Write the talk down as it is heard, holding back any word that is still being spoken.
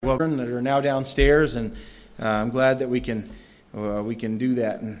Well, that are now downstairs, and I'm glad that we can do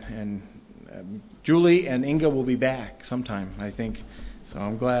that. And Julie and Inga will be back sometime, I think. So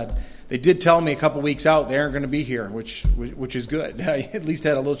I'm glad. They did tell me a couple weeks out they aren't going to be here, which is good. I at least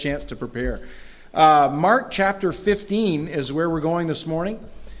had a little chance to prepare. Mark chapter 15 is where we're going this morning.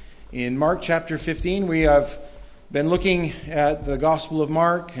 In Mark chapter 15, we have been looking at the Gospel of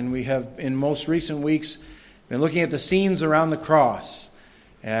Mark, and we have, in most recent weeks, been looking at the scenes around the cross.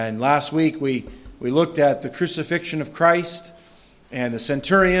 And last week we looked at the crucifixion of Christ and the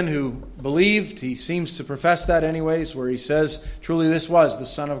centurion who believed. He seems to profess that anyways, where he says, truly this was the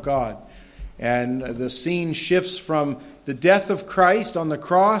Son of God. And the scene shifts from the death of Christ on the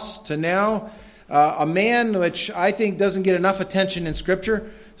cross to now a man which I think doesn't get enough attention in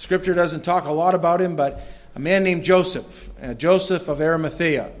Scripture. Scripture doesn't talk a lot about him, but a man named Joseph, Joseph of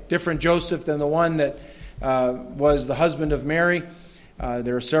Arimathea. Different Joseph than the one that was the husband of Mary.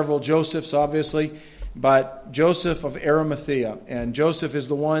 There are several Josephs, obviously, but Joseph of Arimathea. And Joseph is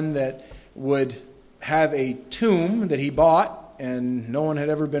the one that would have a tomb that he bought, and no one had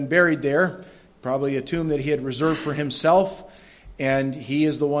ever been buried there. Probably a tomb that he had reserved for himself. And he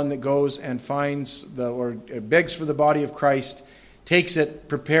is the one that goes and finds begs for the body of Christ, takes it,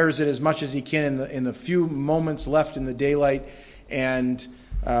 prepares it as much as he can in the few moments left in the daylight, and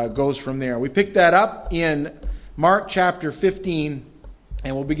goes from there. We pick that up in Mark chapter 15,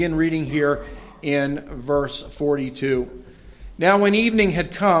 and we'll begin reading here in verse 42. Now when evening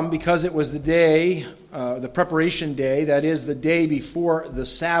had come, because it was the day, the preparation day, that is the day before the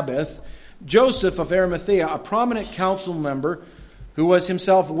Sabbath, Joseph of Arimathea, a prominent council member who was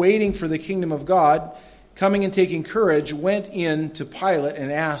himself waiting for the kingdom of God, coming and taking courage, went in to Pilate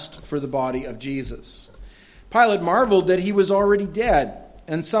and asked for the body of Jesus. Pilate marveled that he was already dead,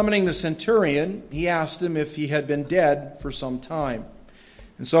 and summoning the centurion, he asked him if he had been dead for some time.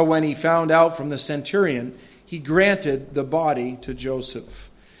 And so when he found out from the centurion, he granted the body to Joseph.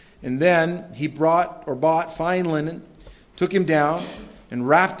 And then he bought fine linen, took him down, and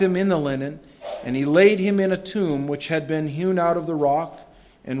wrapped him in the linen, and he laid him in a tomb which had been hewn out of the rock,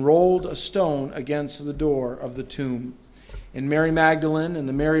 and rolled a stone against the door of the tomb. And Mary Magdalene and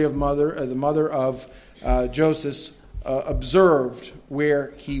the mother of Joseph, observed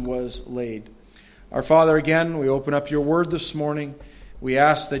where he was laid. Our Father, again, we open up your word this morning. We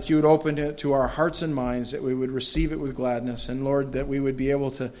ask that you would open it to our hearts and minds, that we would receive it with gladness. And Lord, that we would be able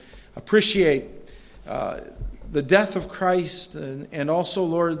to appreciate the death of Christ, and also,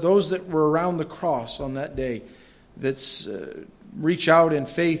 Lord, those that were around the cross on that day, that's reach out in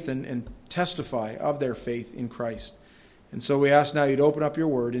faith and testify of their faith in Christ. And so we ask now you'd open up your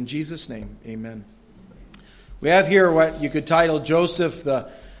word. In Jesus' name, amen. We have here what you could title Joseph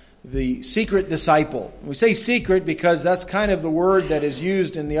the secret disciple. We say secret because that's kind of the word that is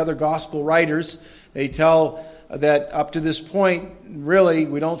used in the other gospel writers. They tell that up to this point, really,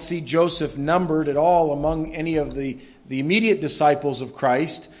 we don't see Joseph numbered at all among any of the immediate disciples of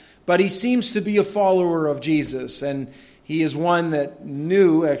Christ, but he seems to be a follower of Jesus, and he is one that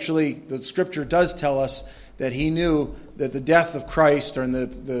knew, actually, the Scripture does tell us that he knew that the death of Christ, or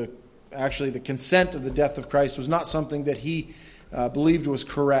the consent of the death of Christ, was not something that he believed was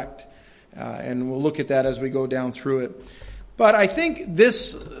correct. And we'll look at that as we go down through it. But I think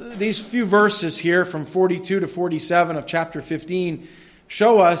these few verses here from 42 to 47 of chapter 15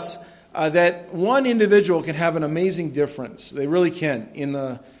 show us that one individual can have an amazing difference. They really can,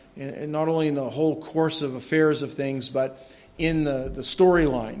 not only in the whole course of affairs of things, but in the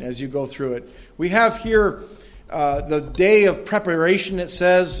storyline as you go through it. We have here the day of preparation, it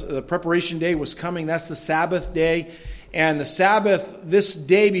says. The preparation day was coming. That's the Sabbath day. And the Sabbath, this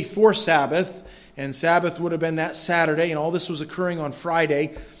day before Sabbath, and Sabbath would have been that Saturday, and all this was occurring on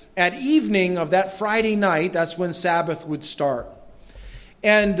Friday. At evening of that Friday night, that's when Sabbath would start.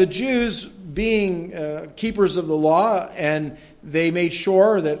 And the Jews, being keepers of the law, and they made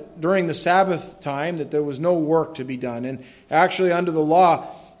sure that during the Sabbath time that there was no work to be done. And actually, under the law,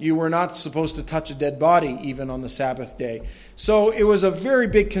 you were not supposed to touch a dead body even on the Sabbath day. So it was a very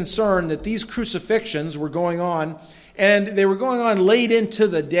big concern that these crucifixions were going on, and they were going on late into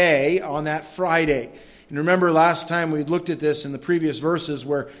the day on that Friday. And remember last time we looked at this in the previous verses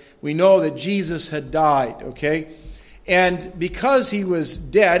where we know that Jesus had died, okay? And because he was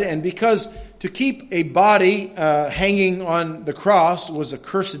dead, and because to keep a body hanging on the cross was a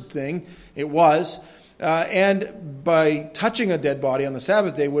cursed thing, it was, and by touching a dead body on the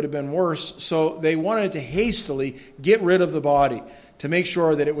Sabbath day would have been worse, so they wanted to hastily get rid of the body to make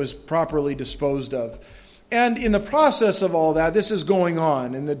sure that it was properly disposed of. And in the process of all that, this is going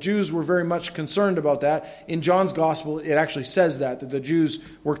on, and the Jews were very much concerned about that. In John's Gospel, it actually says that the Jews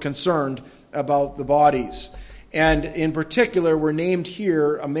were concerned about the bodies. And in particular, we're named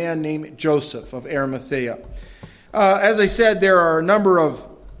here a man named Joseph of Arimathea. As I said, there are a number of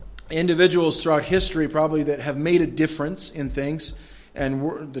individuals throughout history probably that have made a difference in things,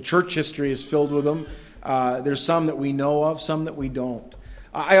 and the church history is filled with them. There's some that we know of, some that we don't.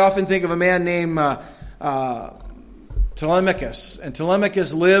 I often think of a man named Telemachus. And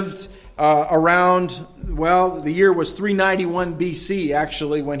Telemachus lived around, the year was 391 BC,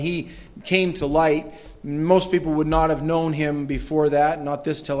 actually, when he came to light. Most people would not have known him before that, not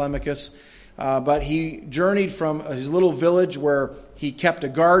this Telemachus. But he journeyed from his little village where he kept a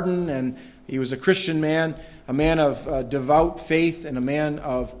garden, and he was a Christian man, a man of devout faith and a man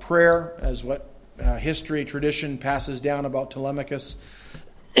of prayer, as what history, tradition passes down about Telemachus.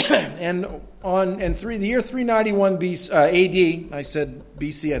 And the year 391 AD, I said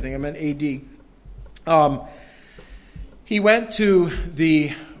BC, I think I meant AD, he went to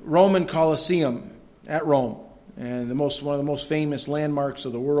the Roman Colosseum at Rome, and one of the most famous landmarks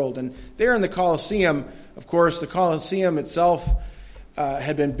of the world. And there in the Colosseum, of course, the Colosseum itself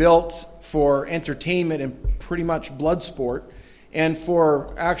had been built for entertainment and pretty much blood sport. And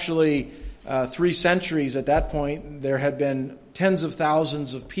for actually 3 centuries at that point, there had been tens of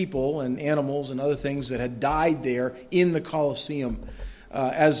thousands of people and animals and other things that had died there in the Colosseum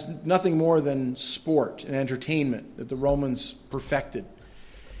as nothing more than sport and entertainment that the Romans perfected.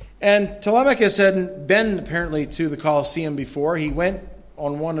 And Telemachus hadn't been apparently to the Colosseum before. He went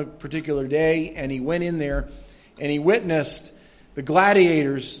on one particular day, and he went in there, and he witnessed the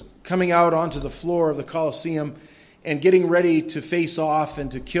gladiators coming out onto the floor of the Colosseum and getting ready to face off and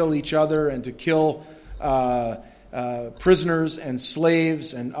to kill each other and to kill prisoners and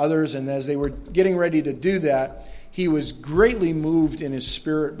slaves and others. And as they were getting ready to do that, he was greatly moved in his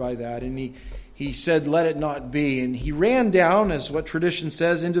spirit by that. And he said, "Let it not be." And he ran down, as what tradition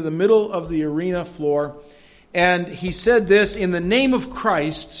says, into the middle of the arena floor. And he said this, "In the name of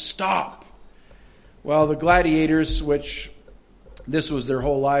Christ, stop." Well, the gladiators, which this was their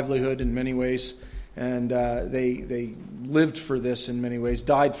whole livelihood in many ways, and they lived for this in many ways,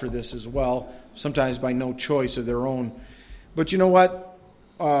 died for this as well, sometimes by no choice of their own. But you know what?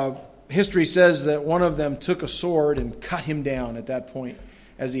 History says that one of them took a sword and cut him down at that point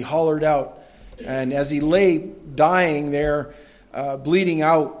as he hollered out. And as he lay dying there, bleeding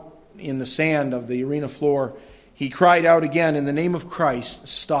out in the sand of the arena floor, he cried out again, "In the name of Christ,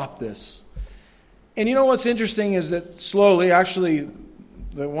 stop this." And you know what's interesting is that slowly, actually,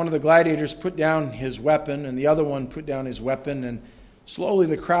 one of the gladiators put down his weapon, and the other one put down his weapon, and slowly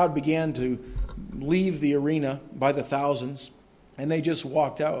the crowd began to leave the arena by the thousands, and they just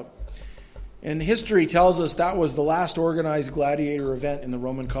walked out. And history tells us that was the last organized gladiator event in the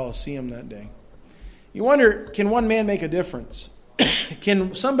Roman Colosseum that day. You wonder, can one man make a difference?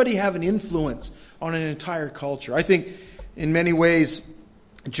 Can somebody have an influence on an entire culture? I think in many ways,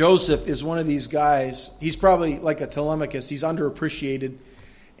 Joseph is one of these guys. He's probably like a Telemachus. He's underappreciated,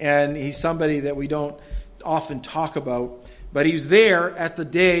 and he's somebody that we don't often talk about. But he was there at the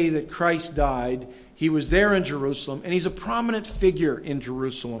day that Christ died. He was there in Jerusalem, and he's a prominent figure in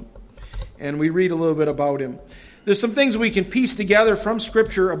Jerusalem. And we read a little bit about him. There's some things we can piece together from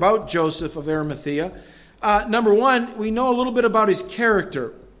Scripture about Joseph of Arimathea. Number one, we know a little bit about his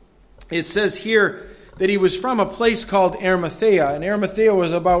character. It says here that he was from a place called Arimathea. And Arimathea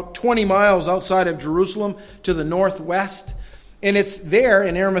was about 20 miles outside of Jerusalem to the northwest. And it's there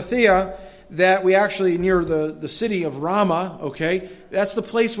in Arimathea that we actually, near the city of Ramah, okay, that's the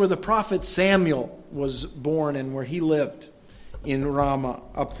place where the prophet Samuel was born and where he lived, in Ramah,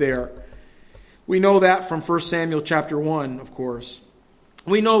 up there. We know that from 1 Samuel chapter 1, of course.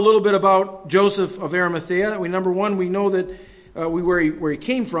 We know a little bit about Joseph of Arimathea. Number one, we know that where he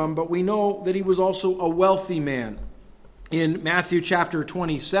came from, but we know that he was also a wealthy man. In Matthew chapter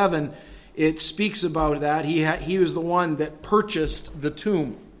 27, it speaks about that. He was the one that purchased the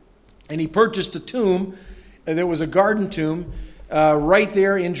tomb. And he purchased a tomb that was a garden tomb right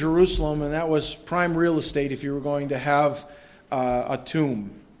there in Jerusalem, and that was prime real estate if you were going to have a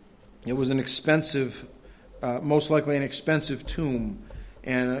tomb. It was an expensive, most likely an expensive tomb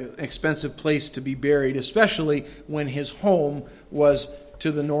and an expensive place to be buried, especially when his home was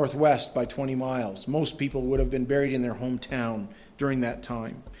to the northwest by 20 miles. Most people would have been buried in their hometown during that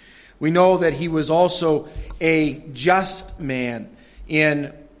time. We know that he was also a just man.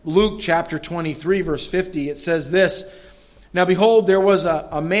 In Luke chapter 23, verse 50, it says this, "Now behold, there was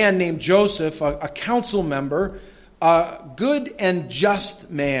a man named Joseph, a council member, a good and just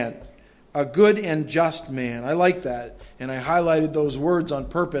man, a good and just man. I like that. And I highlighted those words on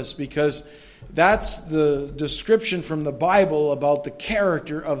purpose because that's the description from the Bible about the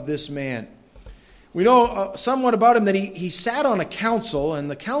character of this man. We know somewhat about him that he sat on a council,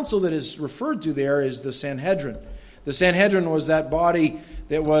 and the council that is referred to there is the Sanhedrin. The Sanhedrin was that body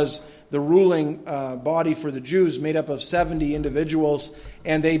that was the ruling body for the Jews, made up of 70 individuals,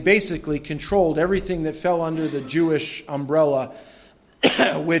 and they basically controlled everything that fell under the Jewish umbrella,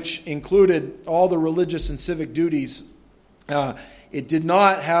 which included all the religious and civic duties. It did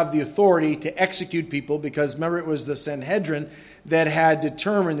not have the authority to execute people because, remember, it was the Sanhedrin that had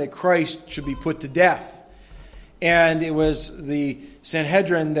determined that Christ should be put to death. And it was the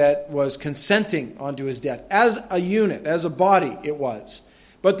Sanhedrin that was consenting onto his death. As a unit, as a body, it was.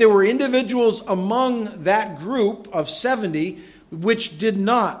 But there were individuals among that group of 70 which did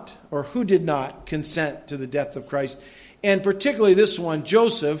not, or who did not, consent to the death of Christ. And particularly this one,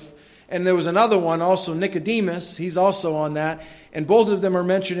 Joseph. And there was another one, also Nicodemus. He's also on that. And both of them are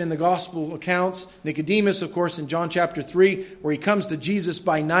mentioned in the gospel accounts. Nicodemus, of course, in John chapter 3, where he comes to Jesus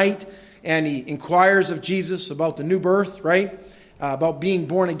by night and he inquires of Jesus about the new birth, right? About being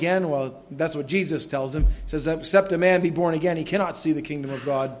born again. Well, that's what Jesus tells him. He says, except a man be born again, he cannot see the kingdom of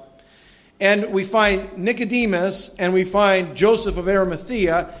God. And we find Nicodemus and we find Joseph of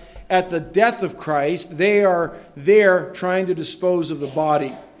Arimathea at the death of Christ. They are there trying to dispose of the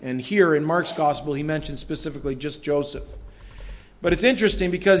body. And here in Mark's gospel, he mentions specifically just Joseph. But it's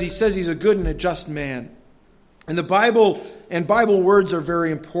interesting because he says he's a good and a just man. And the Bible and Bible words are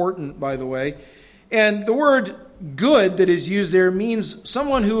very important, by the way. And the word good that is used there means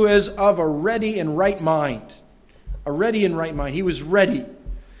someone who is of a ready and right mind. A ready and right mind. He was ready.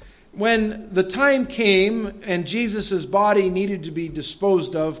 When the time came and Jesus' body needed to be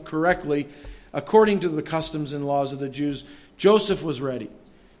disposed of correctly, according to the customs and laws of the Jews, Joseph was ready.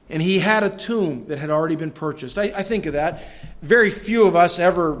 And he had a tomb that had already been purchased. I think of that. Very few of us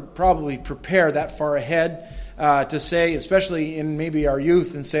ever probably prepare that far ahead to say, especially in maybe our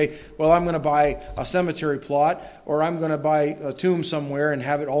youth, and say, well, I'm going to buy a cemetery plot or I'm going to buy a tomb somewhere and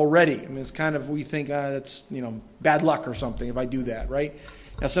have it all ready. I mean, it's kind of, we think that's, bad luck or something if I do that, right?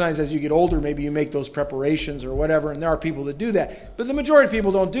 Now, sometimes as you get older, maybe you make those preparations or whatever, and there are people that do that. But the majority of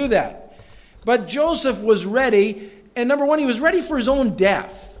people don't do that. But Joseph was ready, and number one, he was ready for his own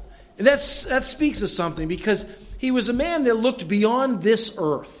death. And that speaks of something because he was a man that looked beyond this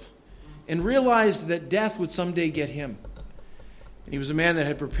earth and realized that death would someday get him. And he was a man that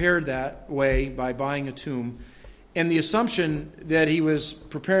had prepared that way by buying a tomb. And the assumption that he was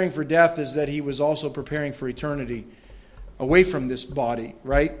preparing for death is that he was also preparing for eternity away from this body,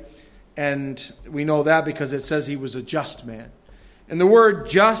 right? And we know that because it says he was a just man. And the word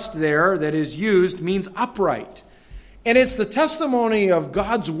just there that is used means upright. And it's the testimony of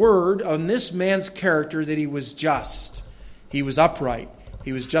God's word on this man's character that he was just. He was upright.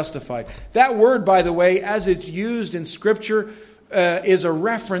 He was justified. That word, by the way, as it's used in Scripture, is a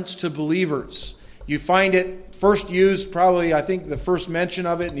reference to believers. You find it first used, probably, I think the first mention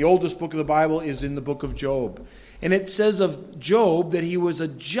of it in the oldest book of the Bible is in the book of Job. And it says of Job that he was a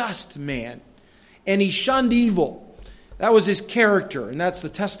just man. And he shunned evil. That was his character. And that's the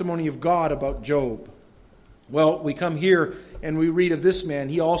testimony of God about Job. Well, we come here and we read of this man.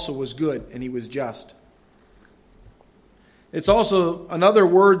 He also was good and he was just. It's also another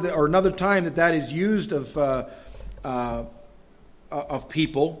word or another time that is used of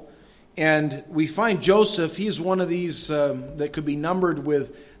people. And we find Joseph, he is one of these that could be numbered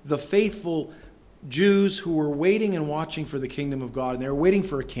with the faithful Jews who were waiting and watching for the kingdom of God. And they were waiting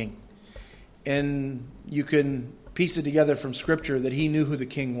for a king. And you can piece it together from Scripture that he knew who the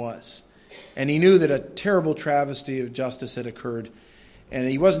king was. And he knew that a terrible travesty of justice had occurred. And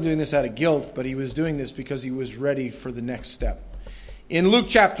he wasn't doing this out of guilt, but he was doing this because he was ready for the next step. In Luke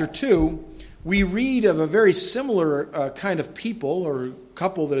chapter 2, we read of a very similar kind of people or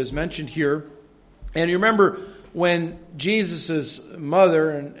couple that is mentioned here. And you remember when Jesus'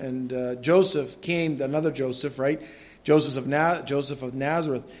 mother and Joseph came, another Joseph, right? Joseph of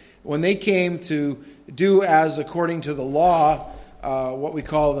Nazareth. When they came to do as according to the law, what we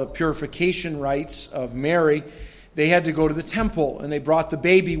call the purification rites of Mary, they had to go to the temple, and they brought the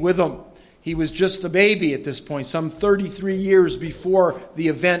baby with them. He was just a baby at this point, some 33 years before the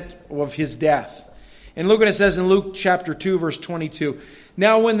event of his death. And look what it says in Luke chapter 2, verse 22.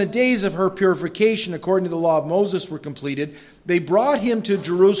 Now when the days of her purification according to the law of Moses were completed, they brought him to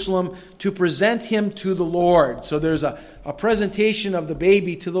Jerusalem to present him to the Lord. So there's a presentation of the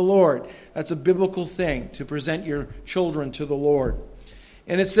baby to the Lord. That's a biblical thing, to present your children to the Lord.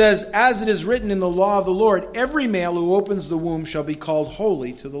 And it says, as it is written in the law of the Lord, every male who opens the womb shall be called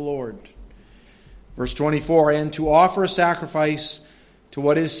holy to the Lord. Verse 24, and to offer a sacrifice to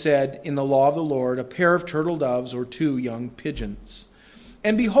what is said in the law of the Lord, a pair of turtle doves or 2 young pigeons.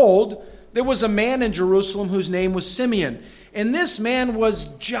 And behold, there was a man in Jerusalem whose name was Simeon. And this man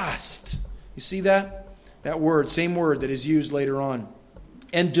was just. You see that? That word, same word that is used later on.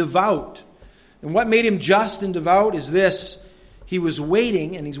 And devout. And what made him just and devout is this. He was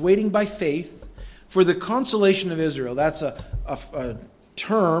waiting, and he's waiting by faith, for the consolation of Israel. That's a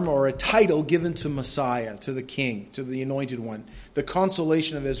term or a title given to Messiah, to the King, to the Anointed One. The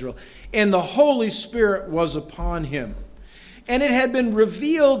consolation of Israel. And the Holy Spirit was upon him. And it had been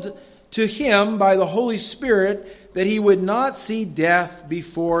revealed to him by the Holy Spirit that he would not see death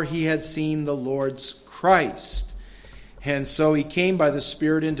before he had seen the Lord's Christ. And so he came by the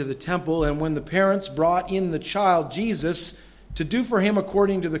Spirit into the temple, and when the parents brought in the child Jesus to do for him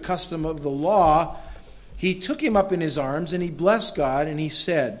according to the custom of the law, he took him up in his arms, and he blessed God, and he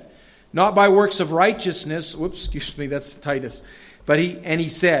said, not by works of righteousness, that's Titus, but he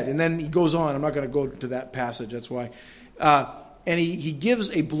said, and then he goes on, I'm not going to go to that passage, that's why, and he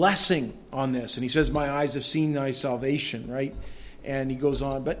gives a blessing on this, and he says, my eyes have seen thy salvation, right? And he goes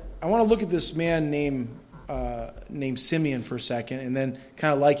on, but I want to look at this man named Simeon for a second, and then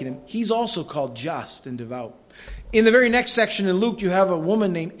kind of liken him. He's also called just and devout. In the very next section in Luke, you have a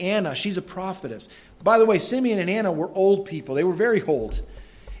woman named Anna. She's a prophetess. By the way, Simeon and Anna were old people. They were very old.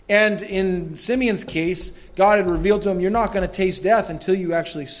 And in Simeon's case, God had revealed to him, you're not going to taste death until you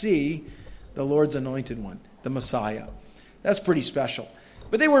actually see the Lord's anointed one, the Messiah. That's pretty special.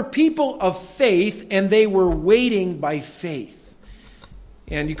 But they were people of faith, and they were waiting by faith.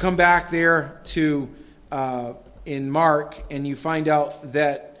 And you come back there to in Mark, and you find out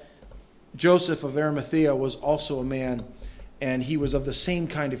that Joseph of Arimathea was also a man, and he was of the same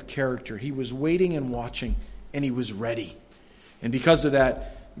kind of character. He was waiting and watching, and he was ready. And because of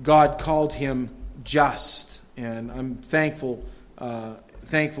that, God called him just. And I'm thankful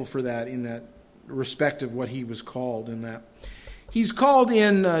for that, in that respect of what he was called in that. He's called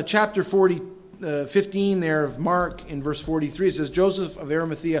in chapter 15 there of Mark, in verse 43. It says, Joseph of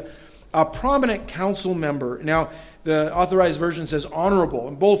Arimathea, a prominent council member. Now, the Authorized Version says honorable,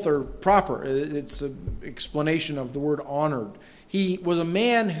 and both are proper. It's an explanation of the word honored. He was a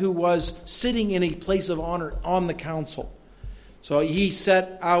man who was sitting in a place of honor on the council. So he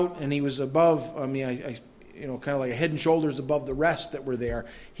set out, and he was above, kind of like a head and shoulders above the rest that were there.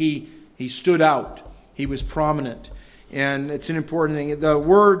 He stood out. He was prominent. And it's an important thing. The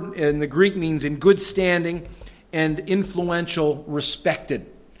word in the Greek means in good standing and influential, respected.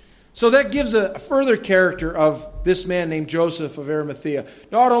 So that gives a further character of this man named Joseph of Arimathea.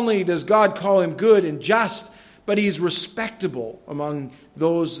 Not only does God call him good and just, but he's respectable among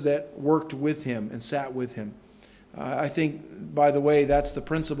those that worked with him and sat with him. I think, by the way, that's the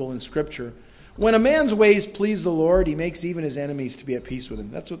principle in Scripture. When a man's ways please the Lord, he makes even his enemies to be at peace with him.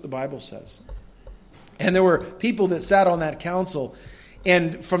 That's what the Bible says. And there were people that sat on that council,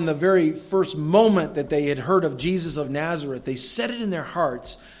 and from the very first moment that they had heard of Jesus of Nazareth, they set it in their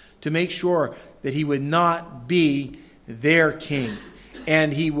hearts to make sure that he would not be their king,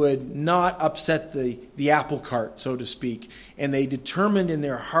 and he would not upset the apple cart, so to speak. And they determined in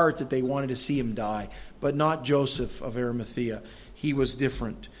their heart that they wanted to see him die, but not Joseph of Arimathea. He was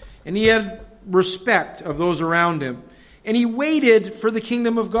different. And he had respect of those around him. And he waited for the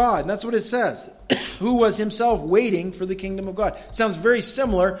kingdom of God. And that's what it says. Who was himself waiting for the kingdom of God. Sounds very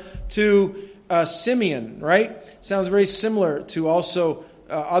similar to Simeon, right? Sounds very similar to also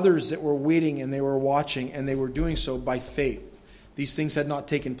others that were waiting and they were watching, and they were doing so by faith. These things had not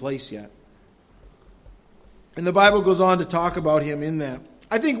taken place yet. And the Bible goes on to talk about him in that.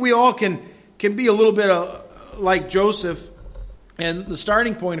 I think we all can be a little bit like Joseph. And the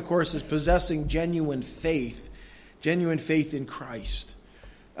starting point, of course, is possessing genuine faith in Christ.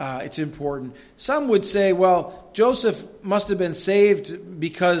 It's important. Some would say, well, Joseph must have been saved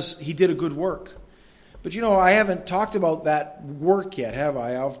because he did a good work. But I haven't talked about that work yet, have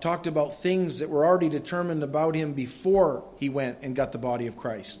I? I've talked about things that were already determined about him before he went and got the body of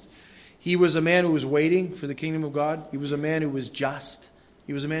Christ. He was a man who was waiting for the kingdom of God. He was a man who was just.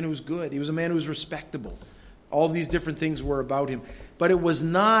 He was a man who was good. He was a man who was respectable. All these different things were about him. But it was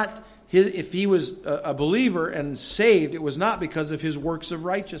not, if he was a believer and saved, it was not because of his works of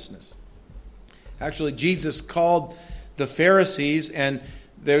righteousness. Actually, Jesus called the Pharisees, and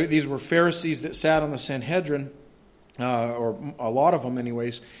these were Pharisees that sat on the Sanhedrin, or a lot of them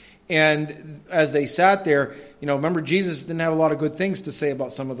anyways. And as they sat there, remember Jesus didn't have a lot of good things to say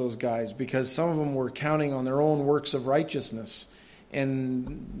about some of those guys, because some of them were counting on their own works of righteousness.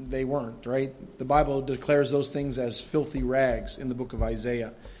 And they weren't, right? The Bible declares those things as filthy rags in the book of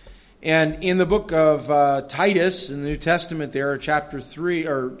Isaiah. And in the book of Titus, in the New Testament there, chapter 3,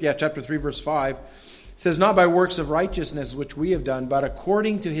 verse 5, it says, "Not by works of righteousness which we have done, but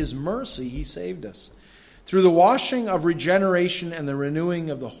according to his mercy he saved us, through the washing of regeneration and the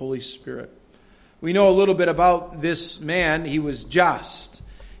renewing of the Holy Spirit." We know a little bit about this man. He was just.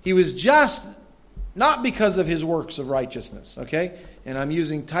 He was just not because of his works of righteousness, okay? And I'm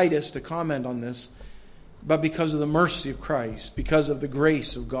using Titus to comment on this, but because of the mercy of Christ, because of the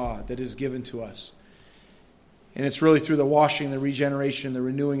grace of God that is given to us. And it's really through the washing, the regeneration, the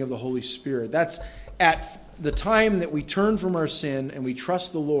renewing of the Holy Spirit. That's at the time that we turn from our sin and we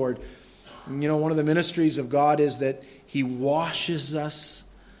trust the Lord. You know, one of the ministries of God is that he washes us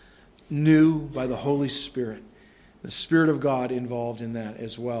new by the Holy Spirit. The Spirit of God involved in that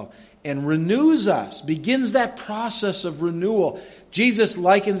as well. And renews us, begins that process of renewal. Jesus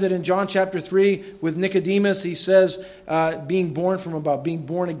likens it in John chapter 3 with Nicodemus. He says, being born from above, being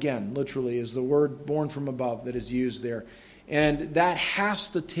born again, literally, is the word born from above that is used there. And that has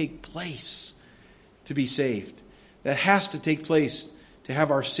to take place to be saved. That has to take place to have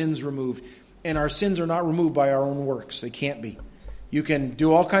our sins removed. And our sins are not removed by our own works. They can't be. You can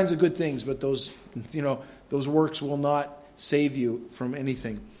do all kinds of good things, but those works will not save you from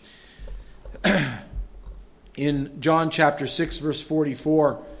anything. In John chapter 6, verse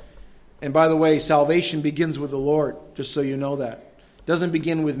 44, and by the way, salvation begins with the Lord, just so you know that. It doesn't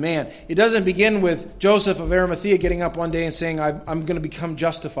begin with man. It doesn't begin with Joseph of Arimathea getting up one day and saying, I'm going to become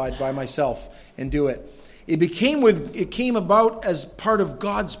justified by myself and do it. It came about as part of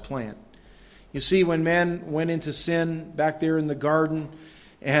God's plan. You see, when man went into sin back there in the garden,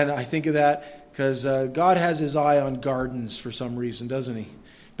 and I think of that because God has his eye on gardens for some reason, doesn't he?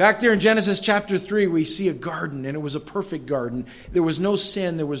 Back there in Genesis chapter 3, we see a garden, and it was a perfect garden. There was no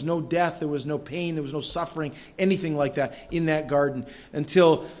sin, there was no death, there was no pain, there was no suffering, anything like that in that garden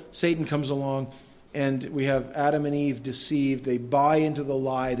until Satan comes along and we have Adam and Eve deceived. They buy into the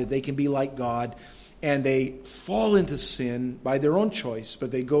lie that they can be like God, and they fall into sin by their own choice,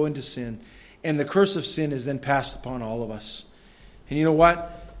 but they go into sin. And the curse of sin is then passed upon all of us. And you know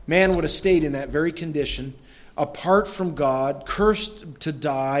what? Man would have stayed in that very condition, apart from God, cursed to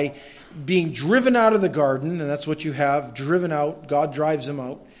die, being driven out of the garden, and that's what you have, driven out. God drives him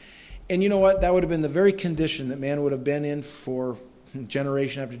out. And you know what? That would have been the very condition that man would have been in for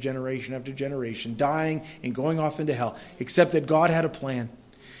generation after generation after generation, dying and going off into hell, except that God had a plan.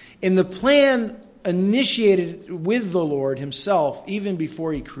 And the plan initiated with the Lord himself even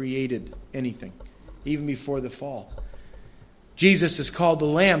before he created anything, even before the fall. Jesus is called the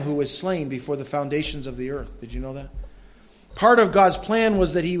Lamb who was slain before the foundations of the earth. Did you know that? Part of God's plan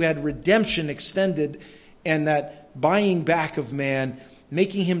was that he had redemption extended and that buying back of man,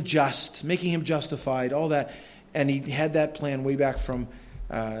 making him just, making him justified, all that. And he had that plan way back from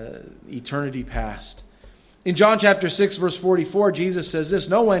eternity past. In John chapter 6, verse 44, Jesus says this,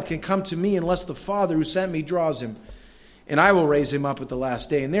 "No one can come to me unless the Father who sent me draws him, and I will raise him up at the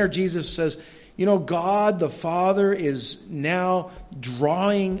last day." And there Jesus says, you know, God the Father is now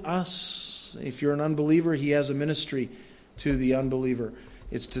drawing us. If you're an unbeliever, he has a ministry to the unbeliever.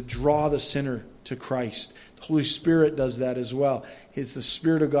 It's to draw the sinner to Christ. The Holy Spirit does that as well. It's the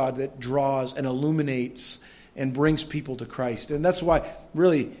Spirit of God that draws and illuminates and brings people to Christ. And that's why,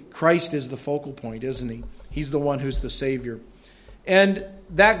 really, Christ is the focal point, isn't he? He's the one who's the Savior. And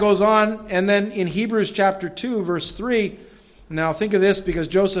that goes on. And then in Hebrews chapter 2, verse 3, now think of this, because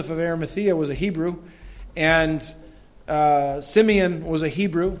Joseph of Arimathea was a Hebrew, and Simeon was a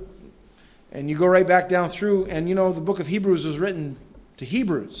Hebrew. And you go right back down through, and you know, the book of Hebrews was written to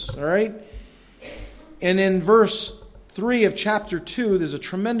Hebrews, all right? And in verse 3 of chapter 2, there's a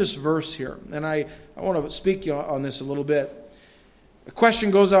tremendous verse here. And I want to speak on this a little bit. The question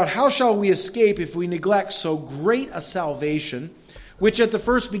goes out, how shall we escape if we neglect so great a salvation, which at the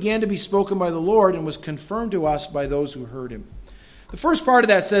first began to be spoken by the Lord and was confirmed to us by those who heard him? The first part of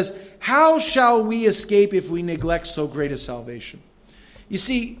that says, how shall we escape if we neglect so great a salvation? You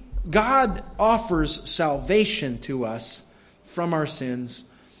see, God offers salvation to us from our sins,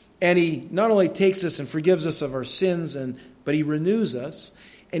 and he not only takes us and forgives us of our sins, but he renews us,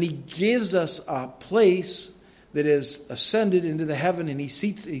 and he gives us a place that is ascended into the heaven, and he's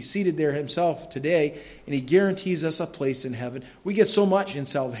seated there himself today, and he guarantees us a place in heaven. We get so much in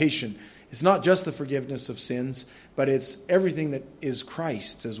salvation. It's not just the forgiveness of sins, but it's everything that is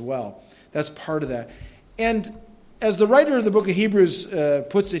Christ's as well. That's part of that. And as the writer of the book of Hebrews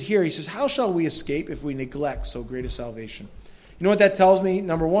puts it here, he says, how shall we escape if we neglect so great a salvation? You know what that tells me?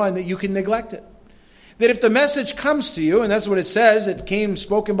 Number one, that you can neglect it. That if the message comes to you, and that's what it says, it came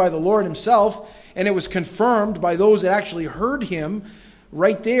spoken by the Lord himself, and it was confirmed by those that actually heard him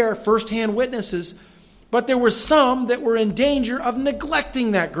right there, firsthand witnesses. But there were some that were in danger of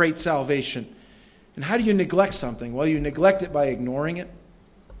neglecting that great salvation. And how do you neglect something? Well, you neglect it by ignoring it,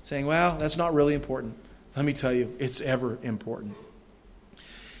 saying, well, that's not really important. Let me tell you, it's ever important.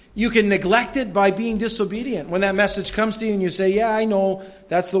 You can neglect it by being disobedient. When that message comes to you and you say, yeah, I know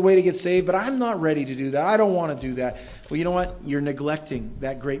that's the way to get saved, but I'm not ready to do that. I don't want to do that. Well, you know what? You're neglecting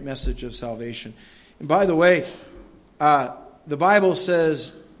that great message of salvation. And by the way, the Bible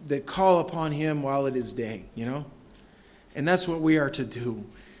says that call upon him while it is day, And that's what we are to do.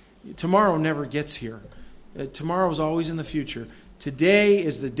 Tomorrow never gets here. Tomorrow is always in the future. Today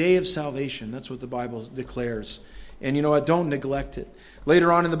is the day of salvation. That's what the Bible declares. And you know what? Don't neglect it.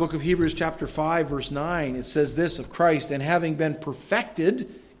 Later on in the book of Hebrews chapter 5, verse 9, it says this of Christ, and having been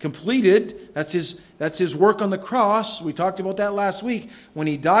perfected, completed, that's his work on the cross. We talked about that last week. When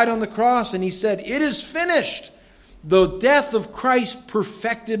he died on the cross and he said, it is finished. The death of Christ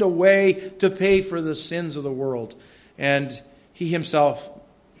perfected a way to pay for the sins of the world. And he himself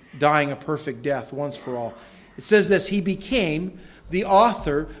dying a perfect death once for all. It says this, he became the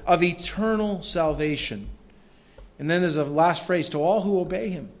author of eternal salvation. And then there's a last phrase, to all who obey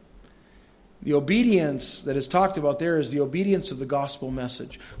him. The obedience that is talked about there is the obedience of the gospel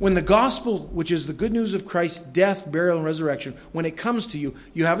message. When the gospel, which is the good news of Christ's death, burial, and resurrection, when it comes to you,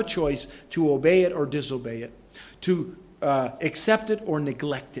 you have a choice to obey it or disobey it, to accept it or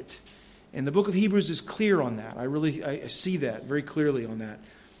neglect it. And the book of Hebrews is clear on that. I see that very clearly on that.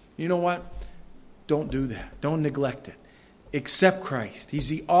 You know what? Don't do that. Don't neglect it. Accept Christ. He's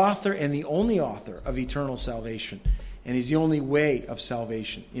the author and the only author of eternal salvation. And he's the only way of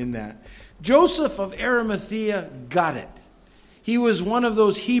salvation in that. Joseph of Arimathea got it. He was one of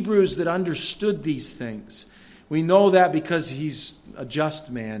those Hebrews that understood these things. We know that because he's a just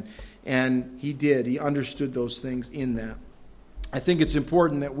man. And he did. He understood those things in that. I think it's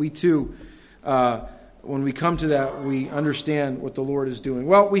important that we too, when we come to that, we understand what the Lord is doing.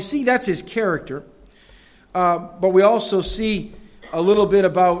 Well, we see that's his character. But we also see a little bit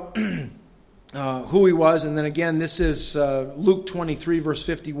about who he was. And then again, this is Luke 23, verse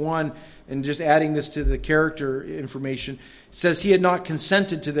 51. And just adding this to the character information. It says he had not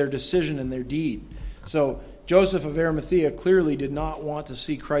consented to their decision and their deed. So Joseph of Arimathea clearly did not want to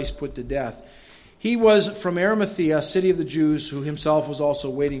see Christ put to death. He was from Arimathea, a city of the Jews, who himself was also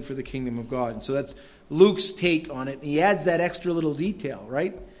waiting for the kingdom of God. And so that's Luke's take on it. He adds that extra little detail,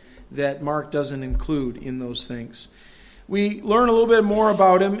 right, that Mark doesn't include in those things. We learn a little bit more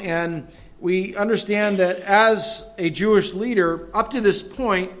about him, and we understand that as a Jewish leader, up to this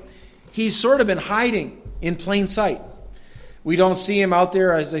point, he's sort of been hiding in plain sight. We don't see him out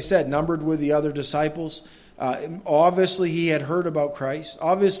there, as I said, numbered with the other disciples. Obviously, he had heard about Christ.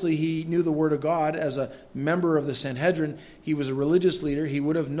 Obviously, he knew the Word of God. As a member of the Sanhedrin, he was a religious leader. He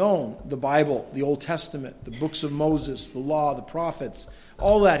would have known the Bible, the Old Testament, the books of Moses, the law, the prophets,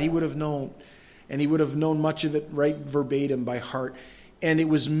 all that he would have known. And he would have known much of it right verbatim by heart. And it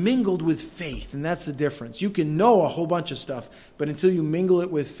was mingled with faith, and that's the difference. You can know a whole bunch of stuff, but until you mingle it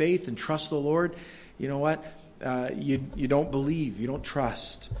with faith and trust the Lord, you know what? You don't believe, you don't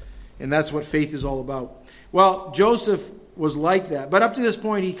trust. And that's what faith is all about. Well, Joseph was like that. But up to this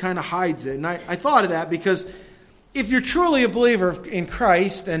point, he kind of hides it. And I thought of that because if you're truly a believer in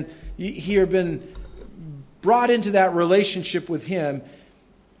Christ and you have been brought into that relationship with him,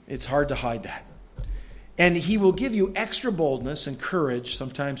 it's hard to hide that. And he will give you extra boldness and courage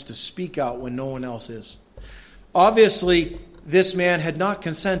sometimes to speak out when no one else is. Obviously, this man had not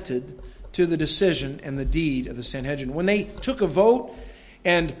consented to the decision and the deed of the Sanhedrin. When they took a vote,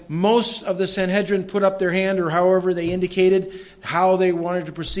 and most of the Sanhedrin put up their hand, or however they indicated how they wanted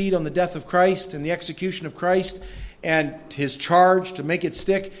to proceed on the death of Christ and the execution of Christ and his charge to make it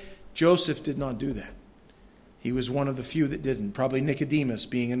stick, Joseph did not do that. He was one of the few that didn't, probably Nicodemus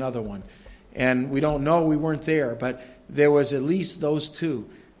being another one. And we don't know, we weren't there, but there was at least those two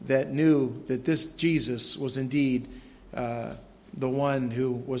that knew that this Jesus was indeed the one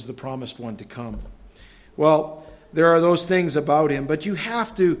who was the promised one to come. Well, there are those things about him, but you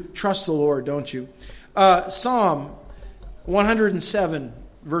have to trust the Lord, don't you? Psalm 107,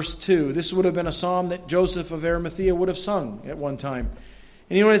 verse 2. This would have been a psalm that Joseph of Arimathea would have sung at one time.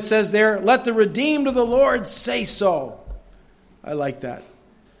 And you know what it says there? Let the redeemed of the Lord say so. I like that.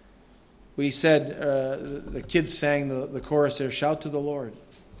 We said, the kids sang the chorus there, shout to the Lord.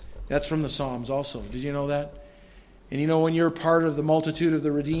 That's from the Psalms also. Did you know that? And you know, when you're part of the multitude of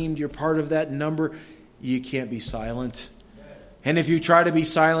the redeemed, you're part of that number, you can't be silent. And if you try to be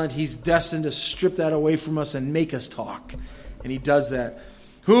silent, he's destined to strip that away from us and make us talk. And he does that.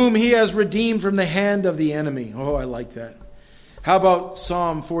 Whom he has redeemed from the hand of the enemy. Oh, I like that. How about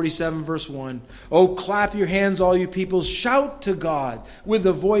Psalm 47, verse 1? Oh, clap your hands, all you peoples. Shout to God with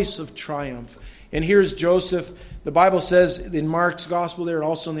the voice of triumph. And here's Joseph. The Bible says in Mark's gospel there and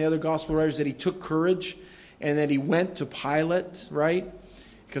also in the other gospel writers that he took courage and that he went to Pilate, right?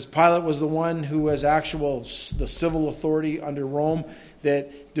 Because Pilate was the one who was the civil authority under Rome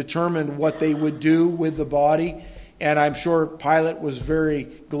that determined what they would do with the body. And I'm sure Pilate was very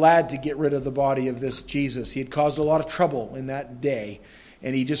glad to get rid of the body of this Jesus. He had caused a lot of trouble in that day,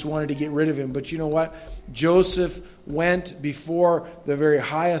 and he just wanted to get rid of him. But you know what? Joseph went before the very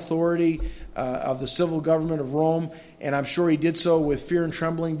high authority of the civil government of Rome, and I'm sure he did so with fear and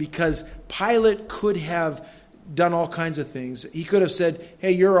trembling, because Pilate could have done all kinds of things. He could have said,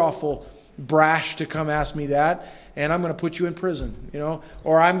 hey, you're awful brash to come ask me that, and I'm going to put you in prison,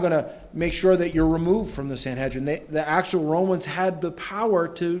 or I'm going to make sure that you're removed from the Sanhedrin. The actual Romans had the power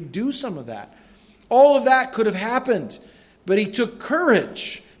to do some of that. All of that could have happened, but he took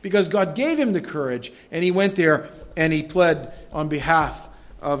courage because God gave him the courage, and he went there and he pled on behalf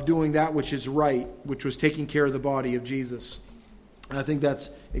of doing that which is right, which was taking care of the body of Jesus. And I think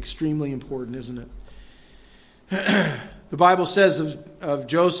that's extremely important, isn't it? The Bible says of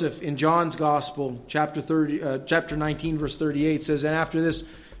Joseph in John's Gospel, chapter 19, verse 38, says, and after this,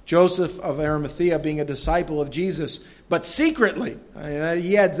 Joseph of Arimathea, being a disciple of Jesus, but secretly,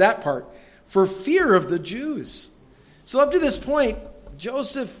 he adds that part, for fear of the Jews. So up to this point,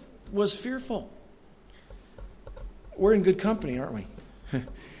 Joseph was fearful. We're in good company, aren't we?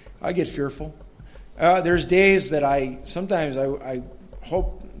 I get fearful. There's days that I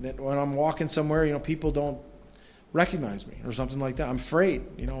hope that when I'm walking somewhere, people don't recognize me or something like that. I'm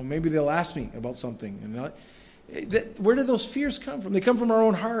afraid. Maybe they'll ask me about something. Where do those fears come from? They come from our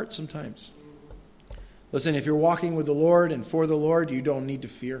own heart sometimes. Listen, if you're walking with the Lord and for the Lord, you don't need to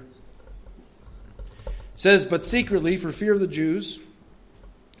fear. It says, but secretly, for fear of the Jews,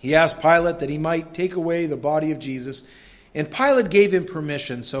 he asked Pilate that he might take away the body of Jesus. And Pilate gave him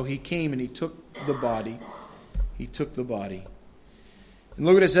permission, so he came and he took the body. He took the body. And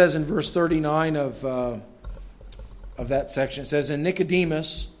look what it says in verse 39 of that section. It says, and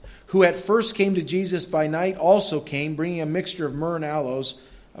Nicodemus, who at first came to Jesus by night, also came, bringing a mixture of myrrh and aloes,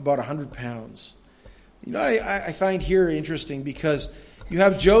 about 100 pounds. I find here interesting because you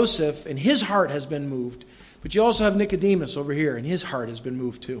have Joseph, and his heart has been moved, but you also have Nicodemus over here, and his heart has been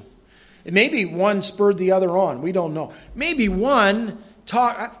moved too. And maybe one spurred the other on. We don't know. Maybe one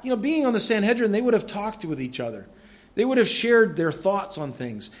talked, being on the Sanhedrin, they would have talked with each other. They would have shared their thoughts on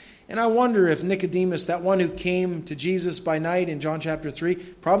things. And I wonder if Nicodemus, that one who came to Jesus by night in John chapter 3,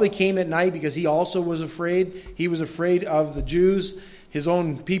 probably came at night because he also was afraid. He was afraid of the Jews, his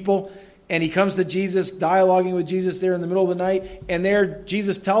own people. And he comes to Jesus, dialoguing with Jesus there in the middle of the night. And there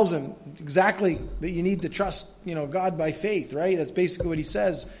Jesus tells him exactly that you need to trust, God by faith, right? That's basically what he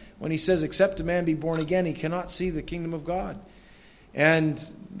says. When he says, except a man be born again, he cannot see the kingdom of God. And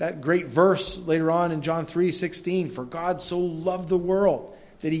that great verse later on in John 3:16, for God so loved the world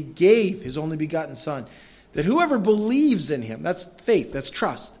that he gave his only begotten Son, that whoever believes in him, that's faith, that's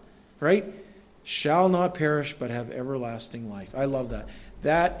trust, right, shall not perish but have everlasting life. I love that.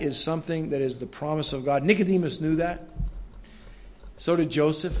 That is something that is the promise of God. Nicodemus knew that. So did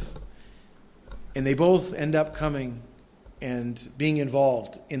Joseph. And they both end up coming and being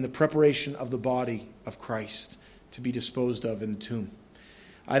involved in the preparation of the body of Christ to be disposed of in the tomb.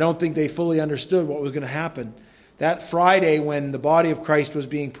 I don't think they fully understood what was going to happen. That Friday when the body of Christ was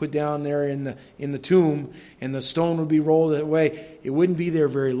being put down there in the tomb and the stone would be rolled away, it wouldn't be there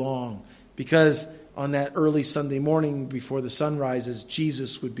very long, because on that early Sunday morning before the sun rises,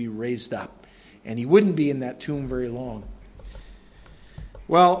 Jesus would be raised up, and he wouldn't be in that tomb very long.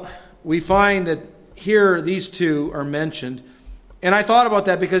 Well, we find that here these two are mentioned, and I thought about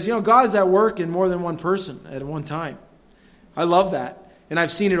that because God is at work in more than one person at one time. I love that. And I've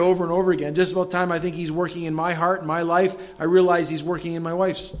seen it over and over again. Just about the time I think he's working in my heart, in my life, I realize he's working in my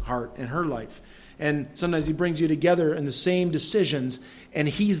wife's heart and her life. And sometimes he brings you together in the same decisions, and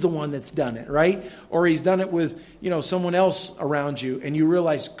he's the one that's done it, right? Or he's done it with, someone else around you, and you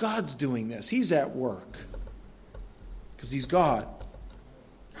realize God's doing this. He's at work because he's God.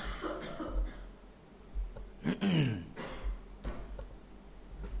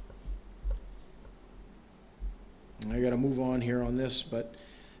 I got to move on here on this, but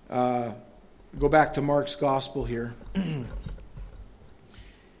go back to Mark's gospel here. And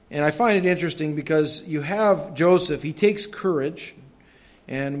I find it interesting because you have Joseph. He takes courage,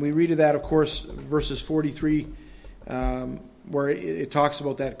 and we read of that, of course, verses 43, where it talks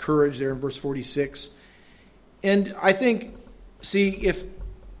about that courage there in verse 46. And I think, if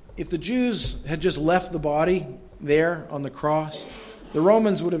the Jews had just left the body there on the cross, the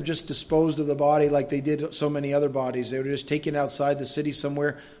Romans would have just disposed of the body like they did so many other bodies. They would have just taken it outside the city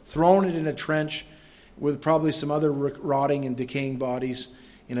somewhere, thrown it in a trench with probably some other rotting and decaying bodies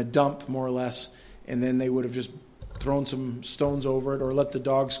in a dump, more or less, and then they would have just thrown some stones over it or let the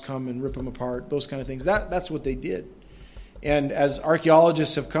dogs come and rip them apart, those kind of things. That's what they did. And as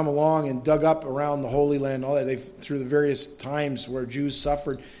archaeologists have come along and dug up around the Holy Land, all that, through the various times where Jews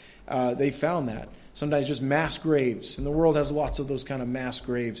suffered, they found that. Sometimes just mass graves. And the world has lots of those kind of mass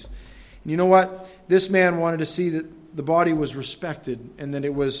graves. And you know what? This man wanted to see that the body was respected and that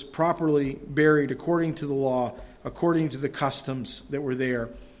it was properly buried according to the law, according to the customs that were there.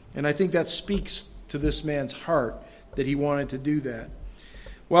 And I think that speaks to this man's heart that he wanted to do that.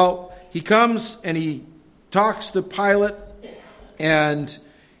 Well, he comes and he talks to Pilate, and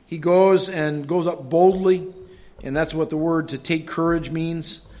he goes up boldly, and that's what the word to take courage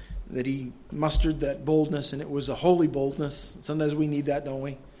means, that he mustered that boldness, and it was a holy boldness. Sometimes we need that, don't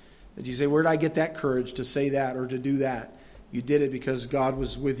we? That you say, where did I get that courage to say that or to do that? You did it because God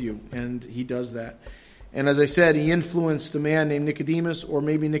was with you, and he does that. And as I said, he influenced a man named Nicodemus, or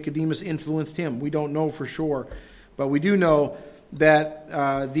maybe Nicodemus influenced him. We don't know for sure. But we do know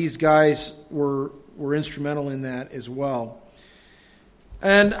that these guys were instrumental in that as well.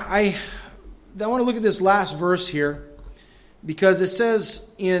 And I want to look at this last verse here, because it says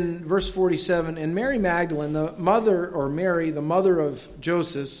in verse 47, and Mary Magdalene, the mother of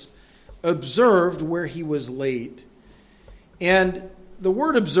Joseph, observed where he was laid. And the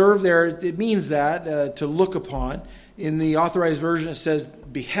word observe there, it means that, to look upon. In the Authorized Version it says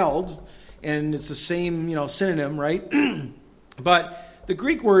beheld, and it's the same, synonym, right? But the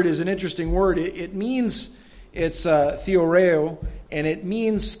Greek word is an interesting word. It means, it's theoreo, and it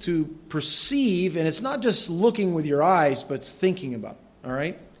means to perceive, and it's not just looking with your eyes, but it's thinking about, all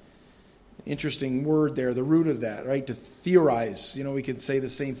right? Interesting word there, the root of that, right? To theorize, we could say the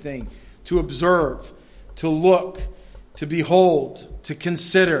same thing. To observe, to look, to behold, to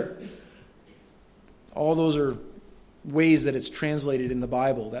consider. All those are ways that it's translated in the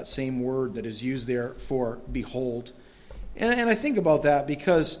Bible, that same word that is used there for behold. And I think about that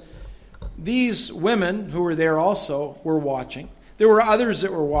because these women who were there also were watching. There were others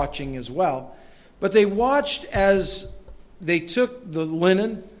that were watching as well. But they watched as they took the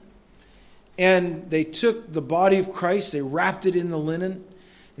linen and they took the body of Christ, they wrapped it in the linen.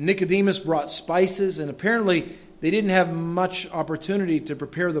 And Nicodemus brought spices, and apparently they didn't have much opportunity to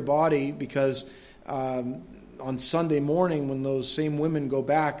prepare the body because on Sunday morning when those same women go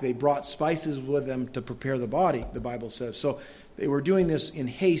back, they brought spices with them to prepare the body, the Bible says. So they were doing this in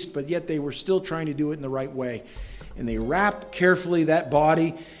haste, but yet they were still trying to do it in the right way. And they wrap carefully that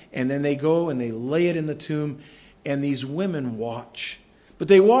body, and then they go and they lay it in the tomb, and these women watch. But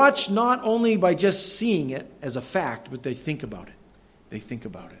they watch not only by just seeing it as a fact, but they think about it. They think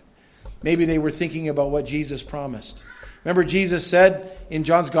about it. Maybe they were thinking about what Jesus promised. Remember, Jesus said in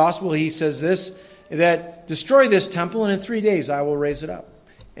John's Gospel, he says this, that destroy this temple and in 3 days I will raise it up.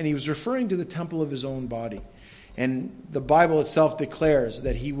 And he was referring to the temple of his own body. And the Bible itself declares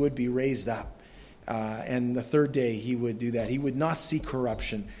that he would be raised up. And the third day he would do that. He would not see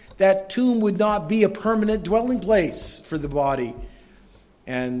corruption. That tomb would not be a permanent dwelling place for the body.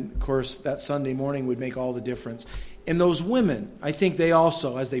 And of course, that Sunday morning would make all the difference. And those women, I think they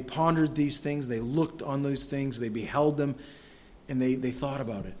also, as they pondered these things, they looked on those things, they beheld them, and they thought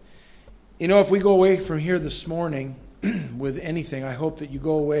about it. If we go away from here this morning with anything, I hope that you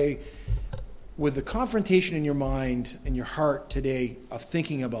go away with the confrontation in your mind and your heart today of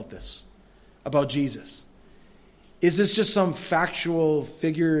thinking about this, about Jesus. Is this just some factual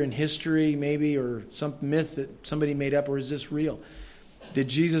figure in history maybe, or some myth that somebody made up, or is this real? Did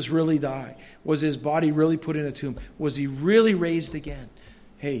Jesus really die? Was his body really put in a tomb? Was he really raised again?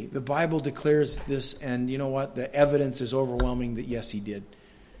 Hey, the Bible declares this, and you know what? The evidence is overwhelming that yes, he did.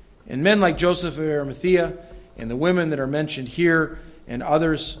 And men like Joseph of Arimathea and the women that are mentioned here and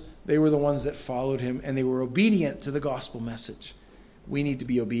others, they were the ones that followed him, and they were obedient to the gospel message. We need to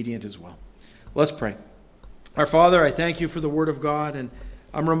be obedient as well. Let's pray. Our Father, I thank you for the Word of God, and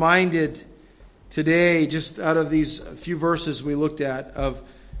I'm reminded today, just out of these few verses we looked at, of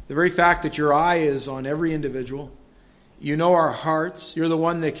the very fact that your eye is on every individual. You know our hearts. You're the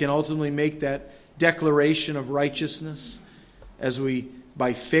one that can ultimately make that declaration of righteousness as we,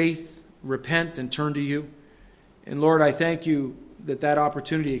 by faith, repent and turn to you. And Lord, I thank you that that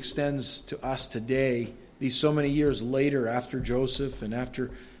opportunity extends to us today, these so many years later, after Joseph and after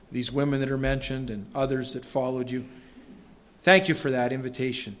these women that are mentioned and others that followed you. Thank you for that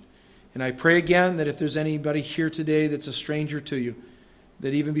invitation. And I pray again that if there's anybody here today that's a stranger to you,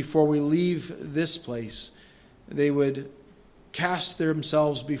 that even before we leave this place, they would cast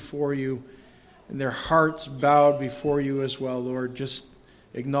themselves before you and their hearts bowed before you as well, Lord, just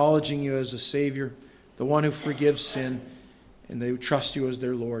acknowledging you as a Savior, the one who forgives sin, and they would trust you as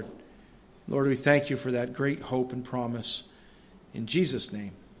their Lord. Lord, we thank you for that great hope and promise. In Jesus'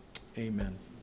 name, amen.